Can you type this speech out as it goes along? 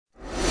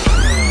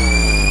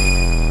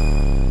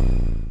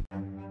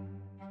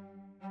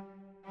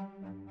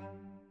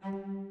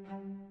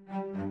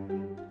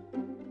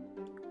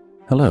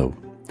Hello,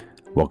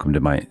 welcome to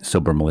my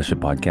Sober Militia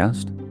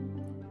podcast.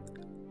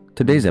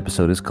 Today's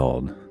episode is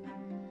called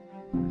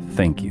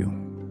Thank You.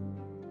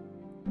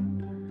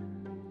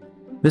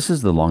 This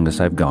is the longest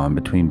I've gone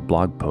between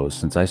blog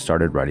posts since I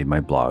started writing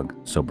my blog,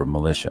 Sober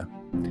Militia.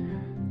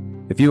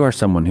 If you are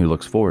someone who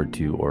looks forward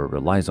to or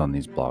relies on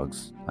these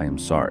blogs, I am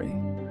sorry.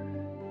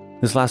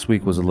 This last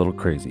week was a little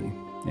crazy,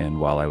 and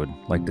while I would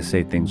like to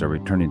say things are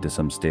returning to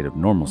some state of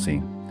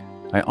normalcy,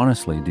 I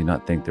honestly do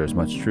not think there is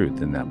much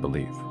truth in that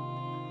belief.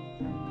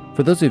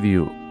 For those of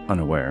you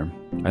unaware,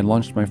 I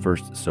launched my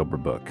first sober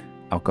book,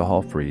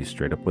 Alcohol Free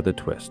Straight Up with a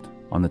Twist,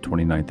 on the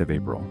 29th of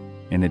April,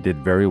 and it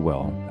did very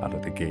well out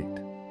of the gate.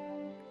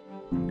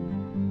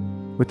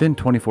 Within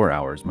 24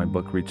 hours, my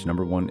book reached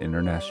 #1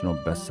 international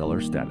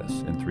bestseller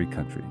status in 3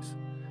 countries,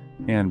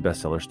 and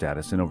bestseller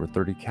status in over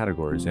 30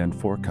 categories and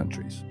 4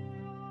 countries.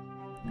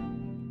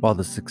 While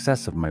the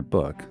success of my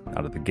book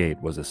out of the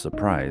gate was a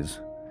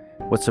surprise,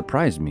 what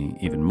surprised me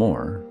even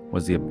more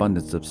was the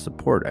abundance of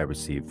support I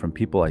received from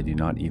people I do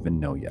not even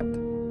know yet.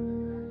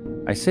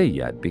 I say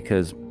yet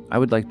because I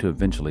would like to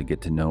eventually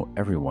get to know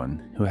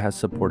everyone who has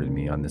supported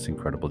me on this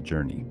incredible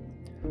journey.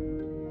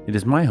 It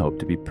is my hope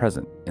to be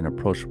present and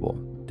approachable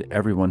to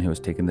everyone who has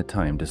taken the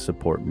time to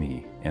support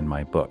me and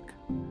my book.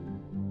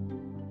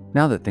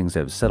 Now that things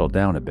have settled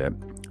down a bit,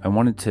 I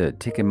wanted to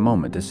take a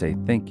moment to say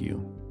thank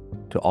you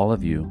to all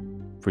of you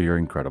for your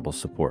incredible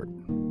support.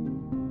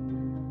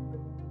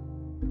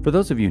 For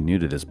those of you new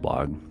to this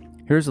blog,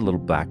 here's a little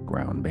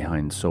background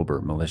behind Sober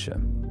Militia.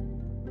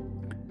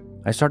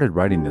 I started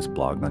writing this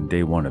blog on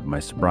day 1 of my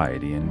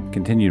sobriety and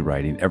continued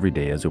writing every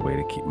day as a way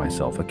to keep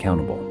myself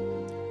accountable.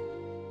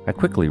 I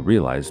quickly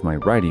realized my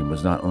writing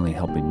was not only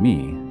helping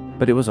me,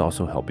 but it was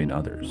also helping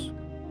others.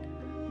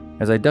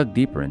 As I dug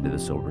deeper into the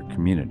sober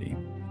community,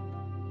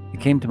 it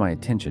came to my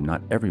attention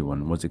not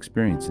everyone was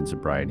experiencing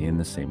sobriety in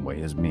the same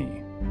way as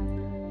me.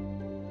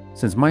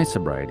 Since my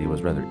sobriety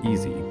was rather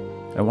easy,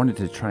 I wanted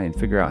to try and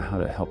figure out how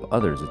to help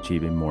others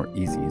achieve a more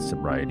easy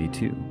sobriety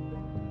too.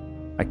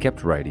 I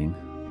kept writing,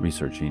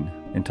 researching,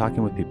 and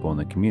talking with people in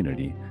the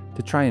community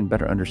to try and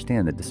better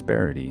understand the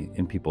disparity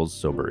in people's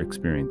sober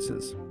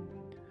experiences.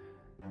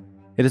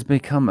 It has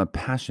become a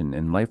passion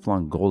and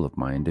lifelong goal of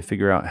mine to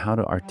figure out how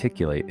to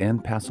articulate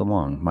and pass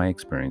along my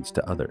experience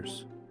to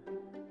others.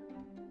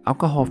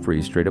 Alcohol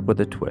Free Straight Up with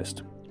a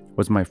Twist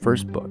was my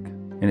first book,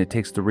 and it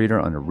takes the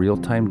reader on a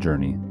real-time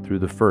journey through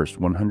the first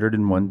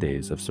 101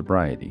 days of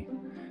sobriety.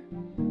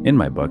 In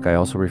my book, I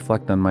also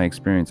reflect on my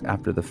experience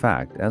after the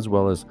fact, as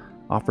well as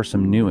offer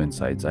some new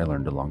insights I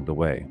learned along the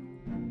way.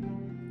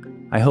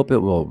 I hope it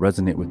will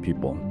resonate with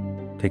people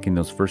taking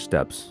those first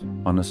steps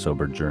on a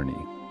sober journey.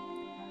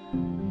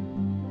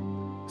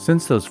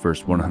 Since those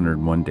first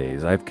 101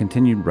 days, I've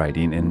continued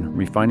writing and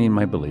refining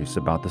my beliefs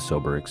about the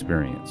sober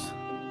experience.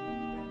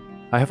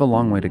 I have a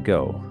long way to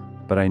go,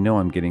 but I know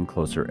I'm getting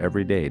closer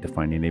every day to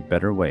finding a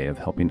better way of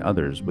helping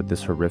others with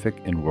this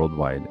horrific and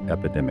worldwide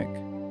epidemic.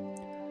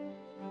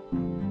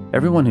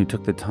 Everyone who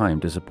took the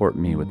time to support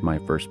me with my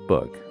first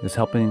book is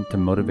helping to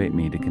motivate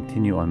me to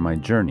continue on my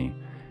journey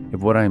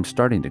of what I am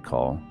starting to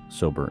call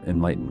sober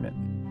enlightenment.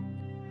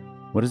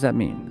 What does that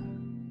mean?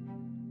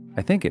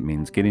 I think it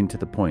means getting to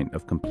the point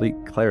of complete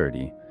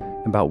clarity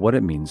about what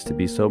it means to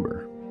be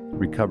sober,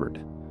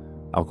 recovered,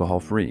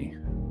 alcohol-free,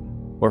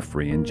 or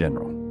free in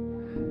general.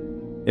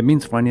 It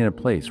means finding a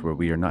place where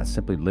we are not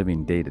simply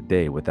living day to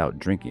day without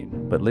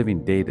drinking, but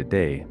living day to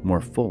day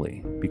more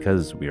fully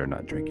because we are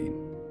not drinking.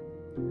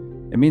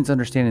 It means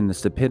understanding the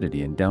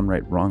stupidity and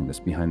downright wrongness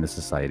behind the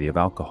society of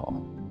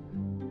alcohol.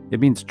 It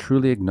means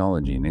truly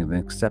acknowledging and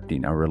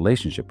accepting our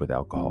relationship with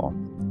alcohol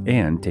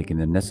and taking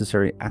the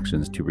necessary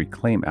actions to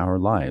reclaim our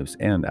lives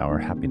and our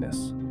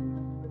happiness.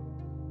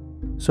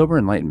 Sober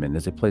enlightenment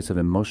is a place of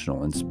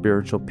emotional and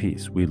spiritual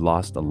peace we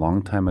lost a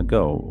long time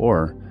ago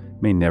or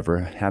may never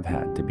have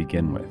had to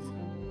begin with.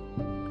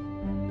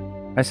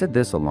 I said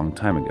this a long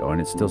time ago and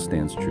it still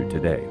stands true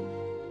today.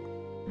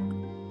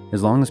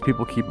 As long as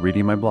people keep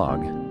reading my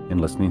blog and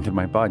listening to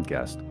my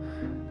podcast,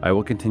 I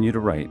will continue to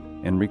write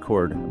and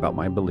record about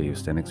my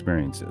beliefs and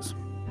experiences.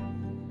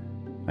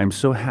 I'm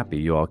so happy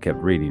you all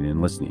kept reading and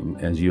listening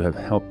as you have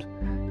helped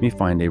me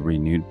find a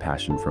renewed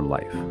passion for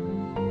life.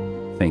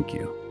 Thank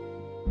you.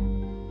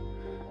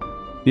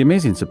 The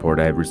amazing support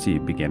I have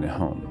received began at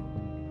home.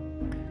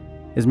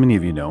 As many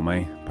of you know,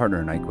 my partner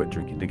and I quit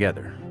drinking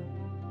together.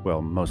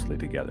 Well, mostly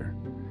together.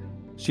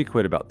 She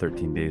quit about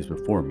 13 days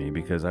before me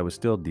because I was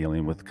still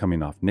dealing with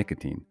coming off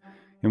nicotine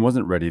and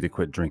wasn't ready to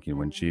quit drinking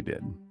when she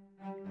did.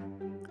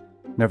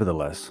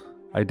 Nevertheless,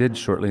 I did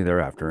shortly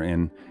thereafter,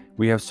 and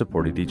we have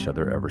supported each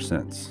other ever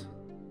since.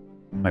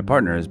 My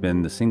partner has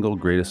been the single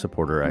greatest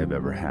supporter I have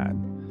ever had.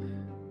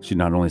 She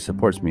not only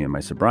supports me in my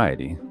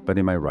sobriety, but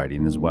in my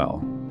writing as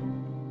well.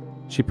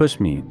 She pushed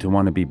me to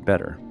want to be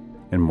better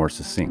and more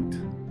succinct.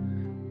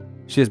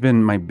 She has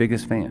been my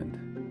biggest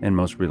fan and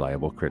most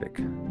reliable critic.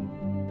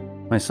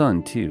 My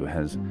son, too,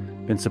 has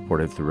been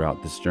supportive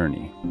throughout this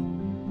journey.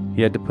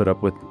 He had to put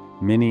up with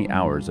many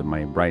hours of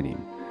my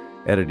writing,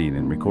 editing,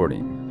 and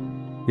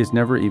recording. He has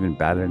never even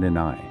batted an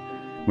eye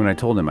when I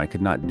told him I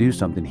could not do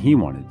something he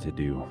wanted to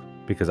do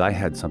because I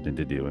had something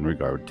to do in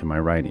regard to my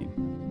writing.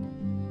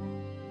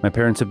 My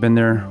parents have been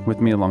there with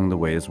me along the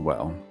way as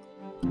well.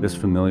 This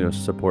familial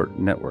support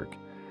network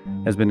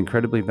has been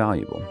incredibly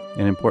valuable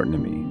and important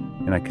to me,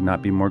 and I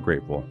cannot be more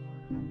grateful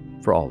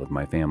for all of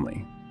my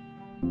family.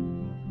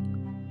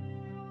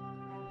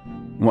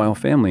 While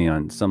family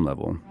on some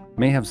level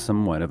may have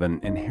somewhat of an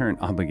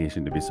inherent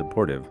obligation to be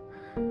supportive,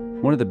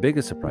 one of the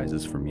biggest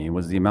surprises for me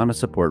was the amount of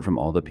support from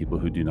all the people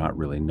who do not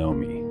really know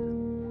me.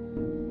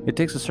 It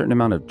takes a certain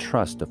amount of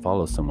trust to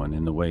follow someone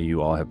in the way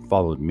you all have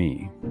followed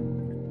me.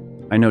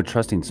 I know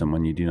trusting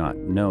someone you do not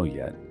know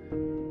yet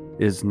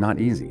is not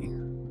easy,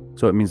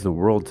 so it means the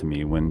world to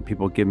me when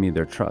people give me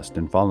their trust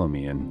and follow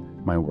me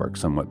in my work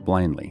somewhat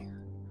blindly.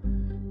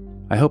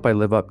 I hope I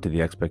live up to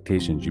the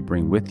expectations you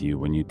bring with you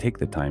when you take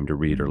the time to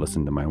read or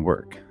listen to my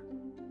work.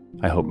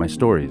 I hope my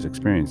stories,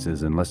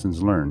 experiences, and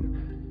lessons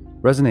learned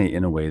resonate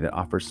in a way that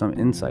offers some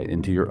insight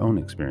into your own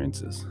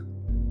experiences.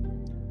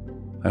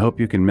 I hope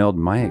you can meld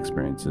my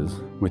experiences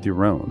with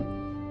your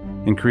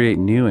own and create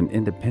new and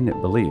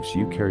independent beliefs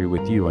you carry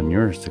with you on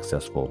your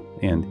successful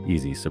and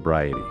easy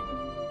sobriety.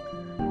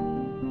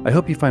 I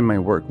hope you find my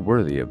work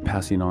worthy of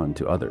passing on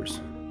to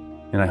others,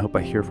 and I hope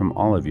I hear from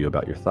all of you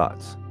about your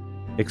thoughts,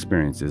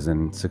 experiences,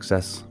 and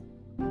success.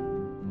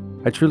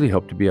 I truly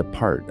hope to be a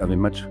part of a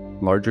much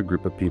larger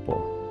group of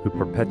people who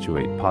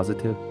perpetuate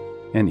positive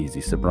and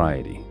easy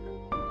sobriety.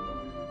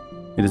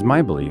 It is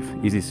my belief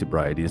easy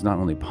sobriety is not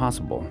only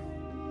possible,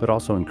 but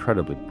also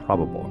incredibly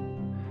probable.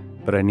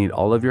 But I need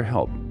all of your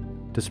help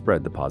to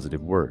spread the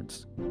positive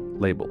words,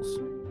 labels,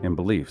 and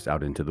beliefs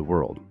out into the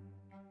world.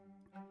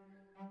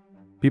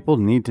 People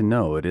need to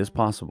know it is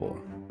possible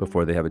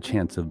before they have a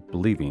chance of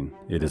believing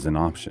it is an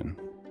option.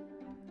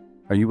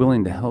 Are you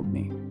willing to help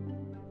me?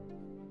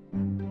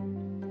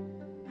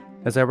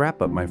 As I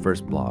wrap up my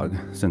first blog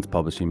since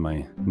publishing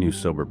my new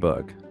sober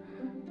book,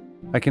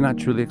 I cannot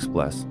truly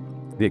express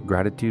the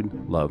gratitude,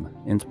 love,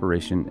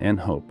 inspiration, and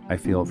hope I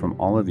feel from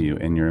all of you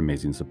and your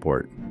amazing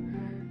support.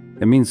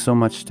 It means so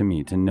much to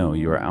me to know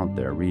you are out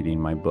there reading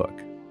my book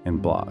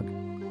and blog,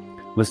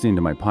 listening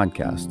to my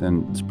podcast,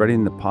 and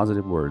spreading the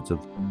positive words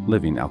of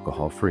living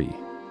alcohol-free.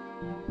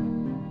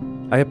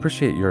 I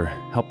appreciate your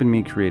helping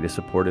me create a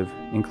supportive,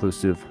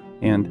 inclusive,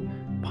 and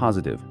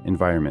positive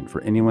environment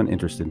for anyone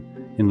interested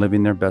in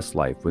living their best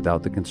life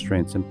without the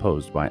constraints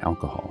imposed by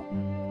alcohol.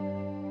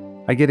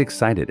 I get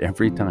excited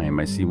every time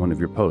I see one of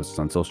your posts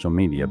on social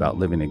media about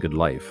living a good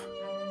life,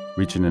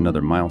 reaching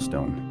another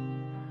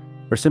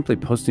milestone, or simply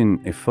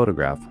posting a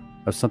photograph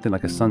of something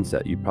like a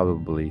sunset you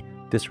probably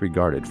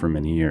disregarded for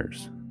many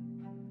years.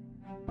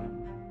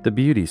 The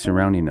beauty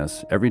surrounding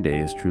us every day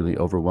is truly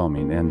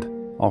overwhelming and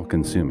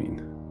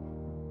all-consuming.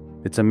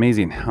 It's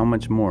amazing how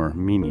much more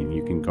meaning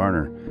you can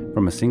garner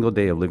from a single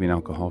day of living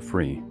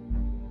alcohol-free,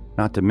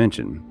 not to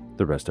mention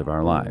the rest of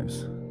our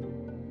lives.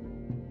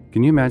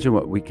 Can you imagine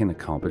what we can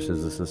accomplish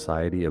as a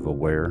society of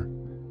aware,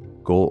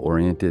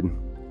 goal-oriented,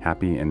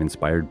 happy, and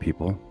inspired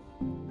people?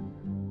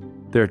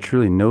 There are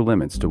truly no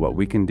limits to what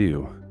we can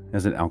do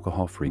as an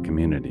alcohol-free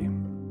community.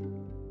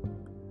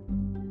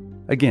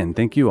 Again,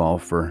 thank you all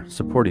for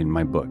supporting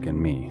my book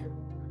and me.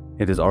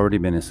 It has already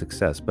been a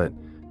success, but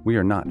we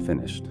are not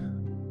finished.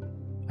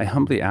 I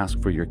humbly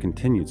ask for your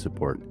continued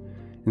support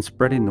in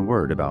spreading the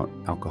word about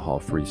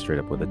alcohol-free Straight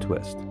Up with a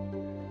Twist.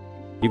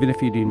 Even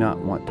if you do not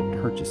want to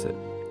purchase it,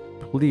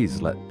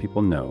 please let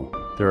people know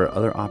there are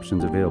other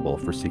options available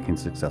for seeking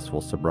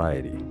successful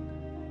sobriety.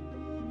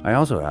 I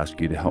also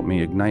ask you to help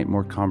me ignite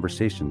more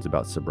conversations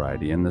about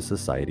sobriety in the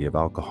society of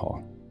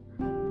alcohol.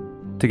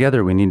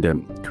 Together, we need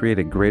to create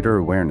a greater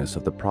awareness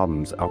of the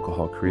problems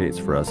alcohol creates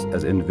for us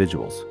as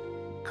individuals,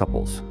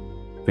 couples,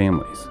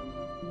 families,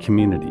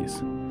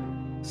 communities,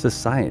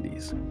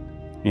 societies,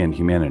 and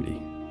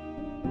humanity.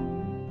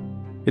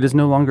 It is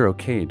no longer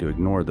okay to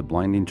ignore the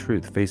blinding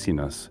truth facing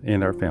us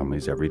and our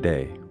families every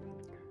day.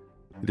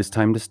 It is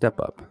time to step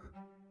up.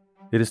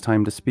 It is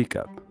time to speak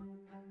up.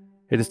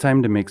 It is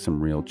time to make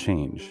some real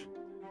change.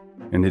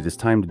 And it is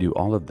time to do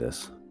all of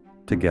this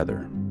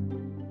together.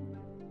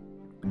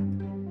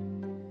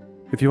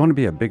 If you want to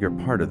be a bigger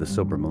part of the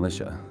Sober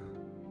Militia,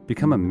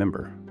 become a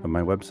member of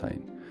my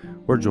website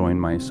or join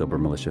my Sober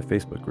Militia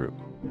Facebook group.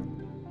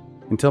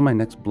 Until my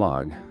next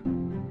blog,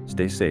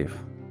 stay safe,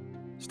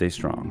 stay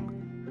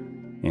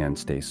strong, and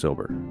stay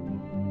sober.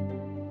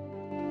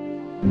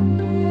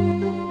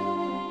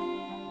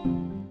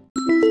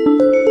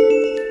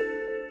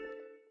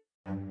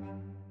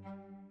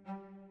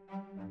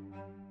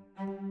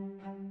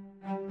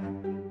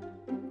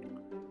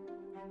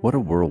 What a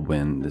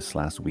whirlwind this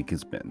last week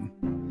has been.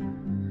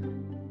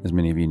 As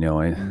many of you know,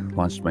 I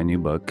launched my new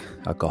book,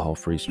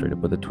 Alcohol-Free Straight Up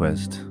with a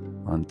Twist,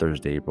 on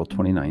Thursday, April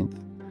 29th,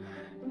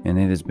 and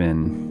it has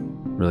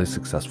been really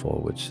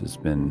successful, which has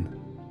been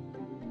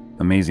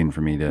amazing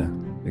for me to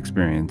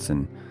experience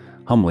and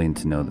humbling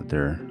to know that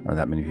there are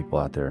that many people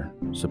out there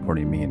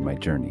supporting me in my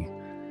journey.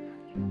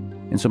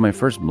 And so my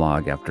first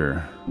blog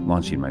after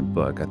launching my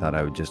book, I thought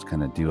I would just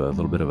kind of do a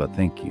little bit of a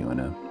thank you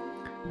and a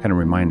kind of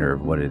reminder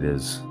of what it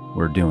is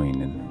we're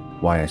doing and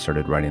why I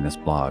started writing this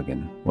blog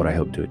and what I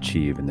hope to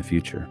achieve in the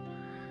future.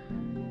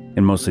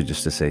 And mostly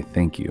just to say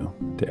thank you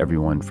to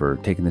everyone for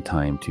taking the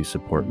time to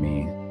support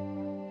me,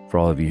 for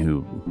all of you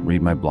who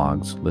read my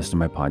blogs, listen to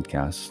my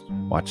podcasts,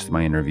 watch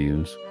my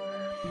interviews.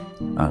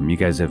 You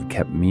guys have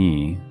kept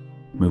me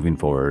moving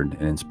forward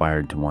and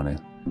inspired to want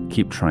to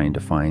keep trying to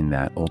find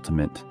that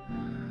ultimate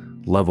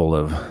level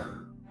of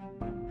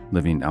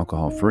living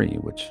alcohol-free,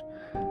 which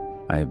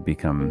I have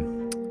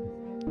become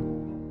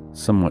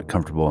somewhat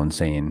comfortable in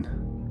saying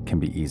can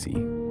be easy,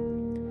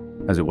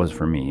 as it was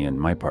for me and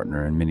my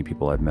partner and many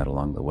people I've met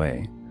along the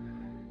way.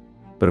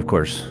 But of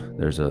course,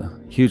 there's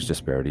a huge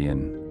disparity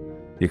in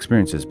the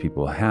experiences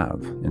people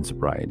have in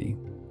sobriety,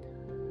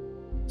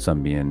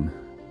 some being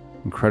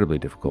incredibly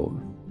difficult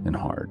and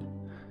hard.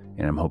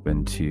 And I'm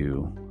hoping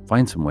to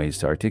find some ways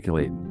to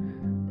articulate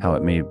how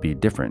it may be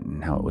different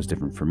and how it was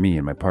different for me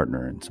and my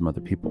partner and some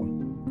other people.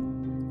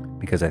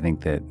 Because I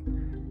think that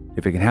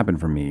if it can happen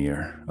for me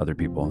or other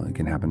people, it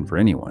can happen for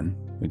anyone.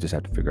 We just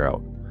have to figure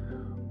out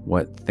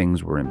what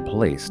things were in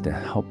place to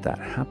help that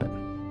happen.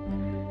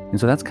 And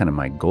so that's kind of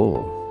my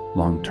goal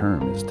long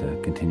term, is to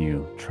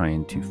continue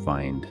trying to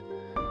find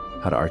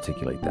how to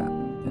articulate that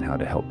and how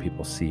to help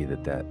people see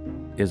that that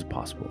is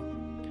possible.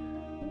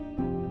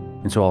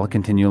 And so I'll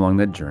continue along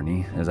that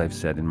journey, as I've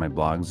said in my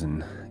blogs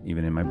and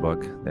even in my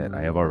book, that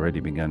I have already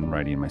begun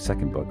writing my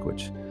second book,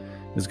 which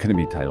is going to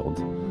be titled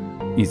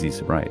Easy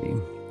Sobriety.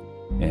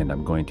 And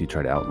I'm going to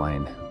try to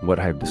outline what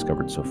I've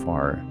discovered so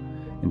far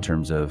in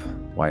terms of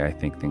why I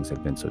think things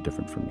have been so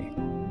different for me.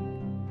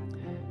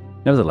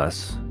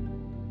 Nevertheless,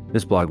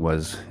 this blog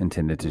was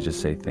intended to just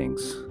say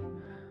thanks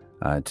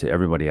to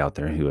everybody out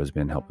there who has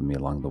been helping me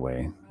along the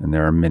way. And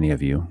there are many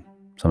of you.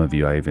 Some of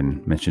you I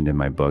even mentioned in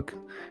my book.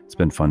 It's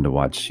been fun to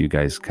watch you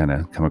guys kind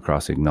of come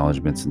across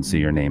acknowledgments and see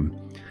your name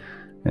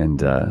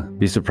and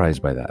be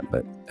surprised by that.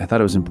 But I thought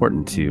it was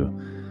important to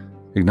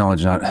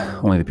acknowledge not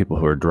only the people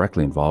who are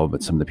directly involved,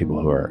 but some of the people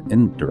who are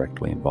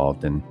indirectly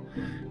involved in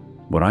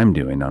what I'm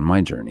doing on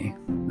my journey,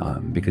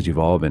 because you've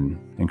all been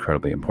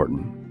incredibly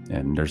important.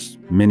 And there's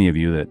many of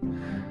you that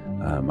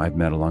I've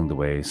met along the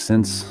way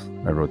since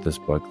I wrote this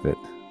book that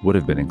would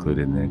have been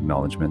included in the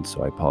acknowledgement,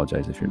 so I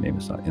apologize if your name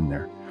is not in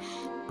there.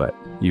 But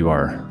you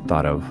are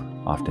thought of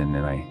often,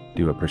 and I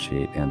do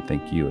appreciate and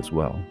thank you as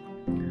well.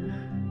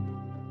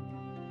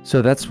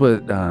 So that's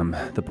what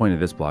the point of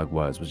this blog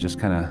was just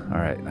kind of, all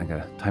right, I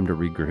got time to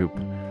regroup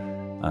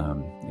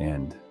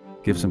and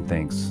give some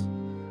thanks,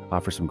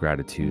 offer some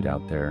gratitude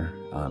out there,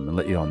 and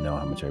let you all know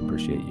how much I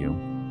appreciate you.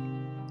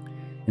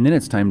 And then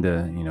it's time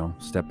to,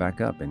 step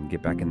back up and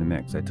get back in the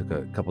mix. I took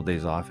a couple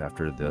days off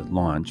after the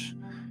launch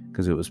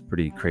because it was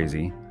pretty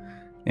crazy.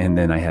 And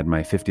then I had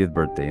my 50th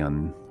birthday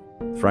on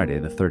Friday,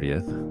 the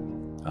 30th,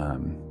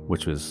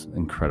 which was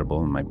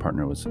incredible. And my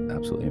partner was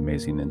absolutely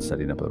amazing in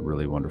setting up a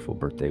really wonderful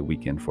birthday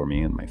weekend for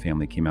me. And my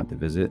family came out to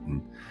visit,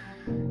 and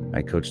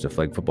I coached a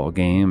flag football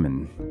game,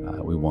 and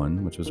we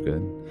won, which was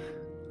good.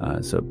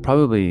 So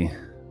probably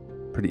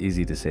pretty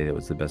easy to say that it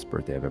was the best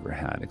birthday I've ever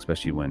had,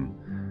 especially when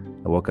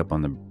I woke up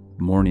on the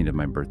morning of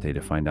my birthday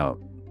to find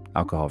out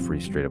Alcohol-Free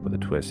Straight Up with a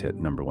Twist hit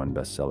 #1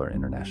 bestseller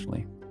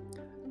internationally.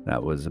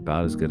 That was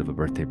about as good of a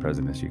birthday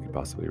present as you could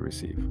possibly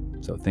receive.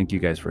 So thank you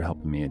guys for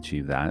helping me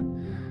achieve that.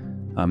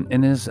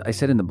 And as I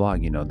said in the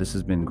blog, this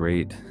has been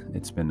great.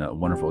 It's been a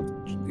wonderful,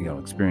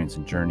 experience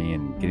and journey,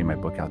 and getting my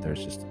book out there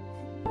is just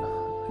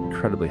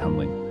incredibly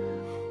humbling.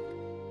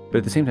 But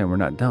at the same time, we're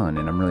not done,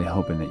 and I'm really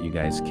hoping that you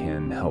guys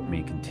can help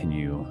me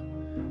continue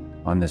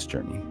on this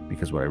journey,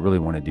 because what I really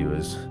want to do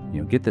is,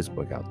 get this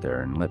book out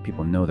there and let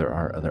people know there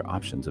are other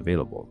options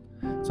available.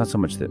 It's not so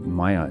much that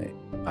my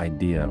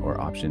idea or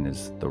option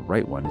is the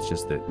right one. It's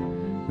just that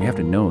we have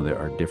to know there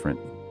are different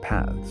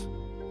paths.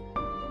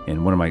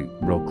 And one of my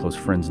real close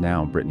friends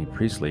now, Brittany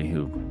Priestley,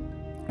 who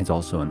is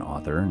also an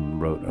author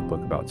and wrote a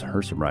book about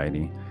her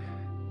sobriety,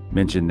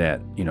 mentioned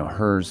that,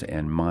 hers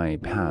and my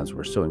paths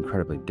were so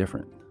incredibly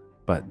different,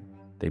 but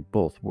they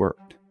both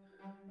worked.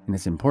 And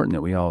it's important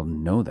that we all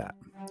know that,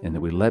 and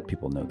that we let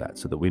people know that,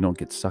 so that we don't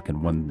get stuck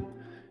in one,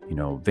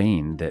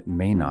 vein that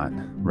may not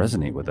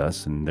resonate with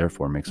us and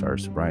therefore makes our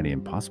sobriety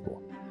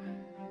impossible.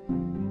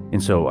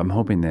 And so I'm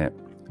hoping that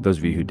those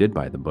of you who did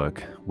buy the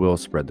book will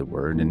spread the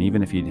word. And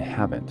even if you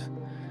haven't,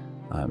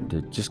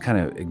 to just kind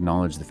of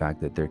acknowledge the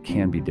fact that there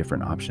can be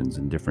different options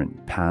and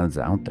different paths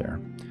out there,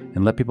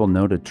 and let people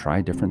know to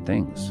try different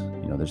things.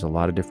 There's a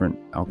lot of different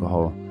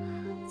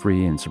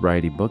alcohol-free and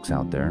sobriety books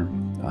out there,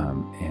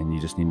 and you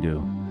just need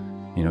to,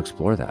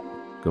 explore that.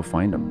 Go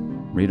find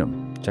them, read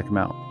them, check them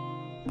out,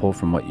 pull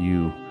from what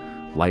you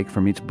like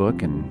from each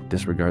book and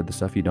disregard the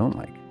stuff you don't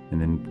like,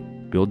 and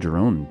then build your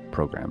own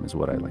program is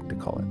what I like to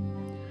call it.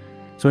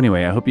 So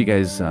anyway, I hope you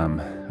guys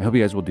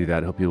will do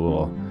that. I hope you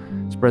will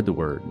spread the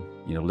word,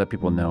 let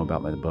people know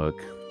about my book,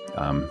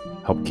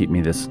 help keep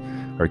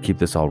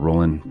this all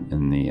rolling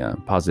in the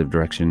positive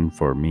direction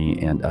for me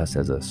and us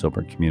as a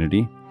sober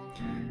community.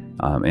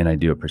 And I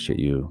do appreciate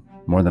you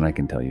more than I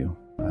can tell you.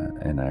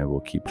 And I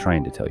will keep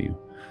trying to tell you.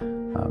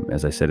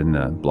 As I said in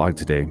the blog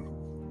today,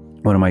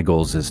 one of my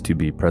goals is to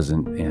be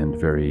present and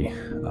very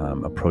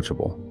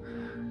approachable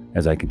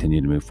as I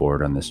continue to move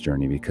forward on this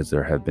journey, because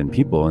there have been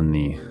people in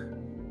the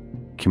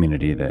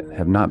community that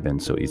have not been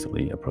so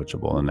easily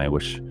approachable. And I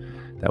wish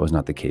that was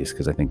not the case,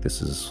 because I think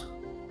this is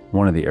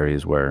one of the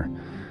areas where,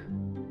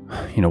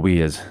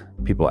 we as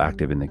people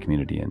active in the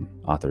community and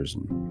authors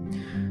and,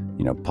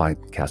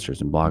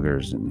 podcasters and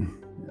bloggers and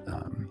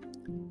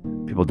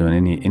people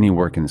doing any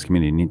work in this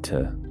community need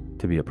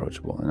to be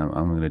approachable. And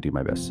I'm going to do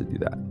my best to do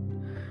that.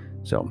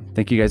 So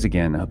thank you guys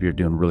again. I hope you're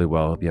doing really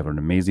well. I hope you have an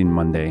amazing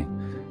Monday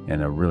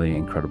and a really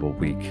incredible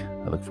week.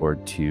 I look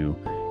forward to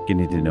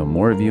getting to know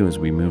more of you as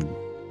we move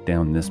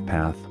down this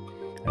path.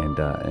 And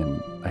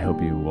I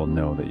hope you will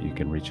know that you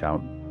can reach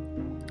out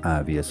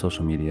via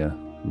social media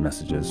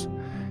messages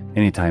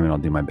anytime, and I'll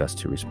do my best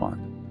to respond.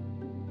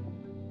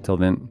 Till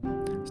then,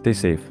 stay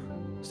safe,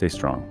 stay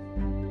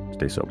strong,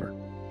 stay sober.